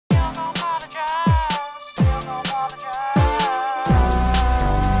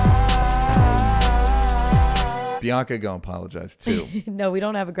Bianca, go and apologize too. No, we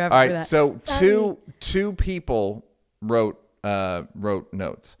don't have a graphic All right, for that. so Sorry. two people wrote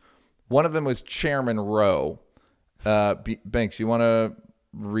notes. One of them was Chairman Rowe. Banks, you want to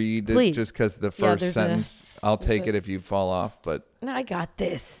read it? Please. Just because the first sentence? I'll take it if you fall off. But no, I got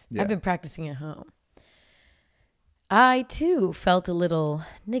this. Yeah. I've been practicing at home. I, too, felt a little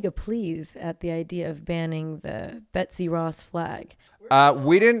nigga please at the idea of banning the Betsy Ross flag.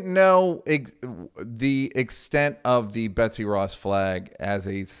 We didn't know the extent of the Betsy Ross flag as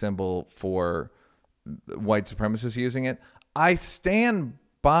a symbol for white supremacists using it. I stand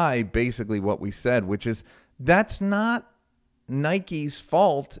by basically what we said, which is that's not Nike's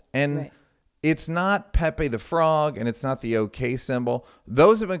fault. And Right. it's not Pepe the Frog, and it's not the OK symbol.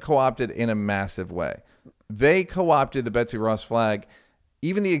 Those have been co-opted in a massive way. They co-opted the Betsy Ross flag.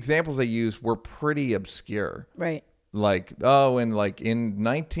 Even the examples they used were pretty obscure. Right. Like, in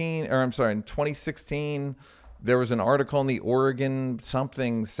 2016, there was an article in the Oregon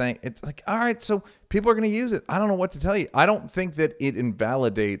something saying, it's like, all right, so people are going to use it. I don't know what to tell you. I don't think that it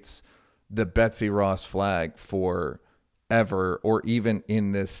invalidates the Betsy Ross flag forever or even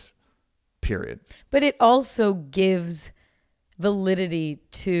in this period. But it also gives validity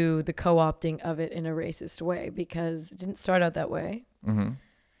to the co-opting of it in a racist way because it didn't start out that way. Mm-hmm.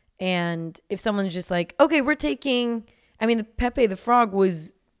 And if someone's just like, okay, we're taking, the Pepe the Frog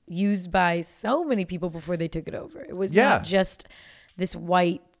was used by so many people before they took it over. It was not just this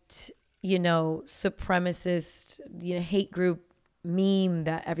white, supremacist, hate group meme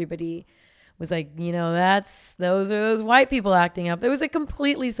that everybody was like, those are those white people acting up. It was a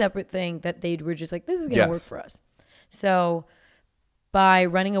completely separate thing that they were just like, this is going to work for us. So by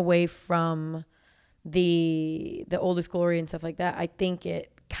running away from the oldest glory and stuff like that, I think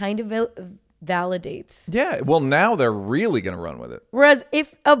it kind of validates. Yeah. Well, now they're really going to run with it. Whereas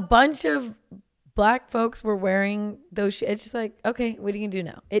if a bunch of black folks were wearing those it's just like, okay, what are you going to do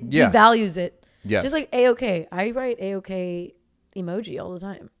now? It devalues it. Yes. Just like A-OK. I write A-OK emoji all the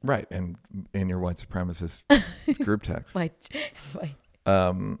time. Right. And in your white supremacist group text.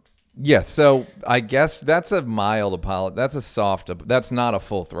 Yeah, so I guess that's a mild apology. That's a soft. That's not a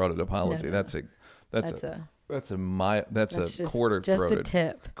full-throated apology. No. That's a quarter-throated. Just the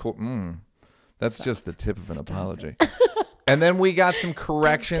tip. That's just the tip of an apology. And then we got some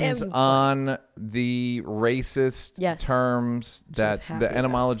corrections on the racist terms, the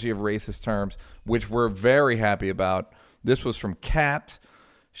etymology of racist terms, which we're very happy about. This was from Kat.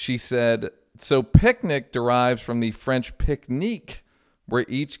 She said, so picnic derives from the French pique-nique, where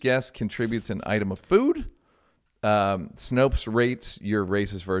each guest contributes an item of food. Snopes rates your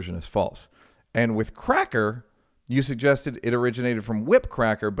racist version as false. And with cracker, you suggested it originated from whip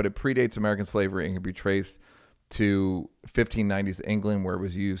cracker, but it predates American slavery and can be traced to 1590s England, where it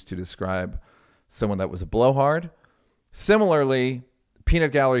was used to describe someone that was a blowhard. Similarly,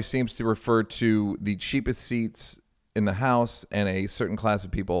 peanut gallery seems to refer to the cheapest seats in the house and a certain class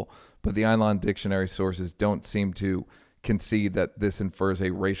of people, but the Einstein dictionary sources don't seem to concede that this infers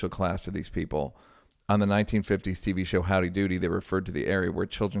a racial class to these people. On the 1950s TV show Howdy Doody, they referred to the area where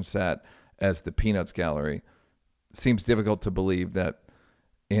children sat as the Peanuts Gallery. Seems difficult to believe that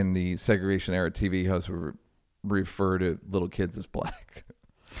in the segregation era, TV hosts would refer to little kids as black.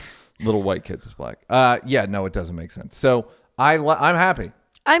 Little white kids as black. No, it doesn't make sense. So I'm happy.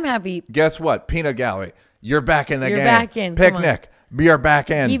 I'm happy. Guess what? Peanut Gallery. You're back in the game. You're back in. Picnic. You're back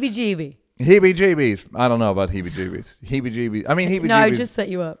in. Heebie-jeebie. Heebie-jeebies. I don't know about heebie-jeebies. Heebie-jeebies. I mean, heebie-jeebies. No, I just set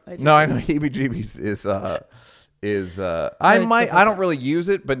you up. I know heebie-jeebies is I don't really use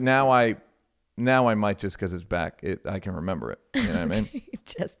it, but now I might just because it's back. I can remember it. You know what I mean?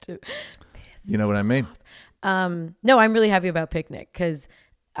 Just to you know what I mean? No, I'm really happy about picnic because,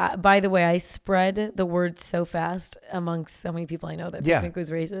 by the way, I spread the word so fast amongst so many people I know that picnic was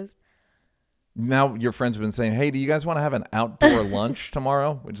racist. Now your friends have been saying, hey, do you guys want to have an outdoor lunch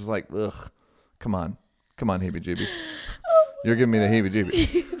tomorrow? Which is like, ugh, come on, heebie-jeebies. You're giving me the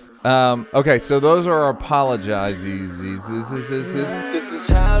heebie-jeebies. Okay, so those are our apologizes. This is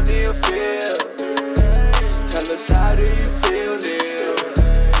how do you feel? Tell us how do you feel, Neal?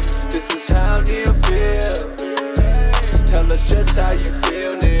 This is how do you feel? Tell us just how you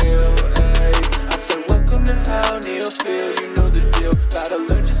feel, Neal. Ay, I said welcome to how Neal feel. You know the deal. Gotta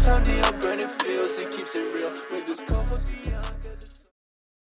learn just how Neal Brennan feels. He keeps it real with his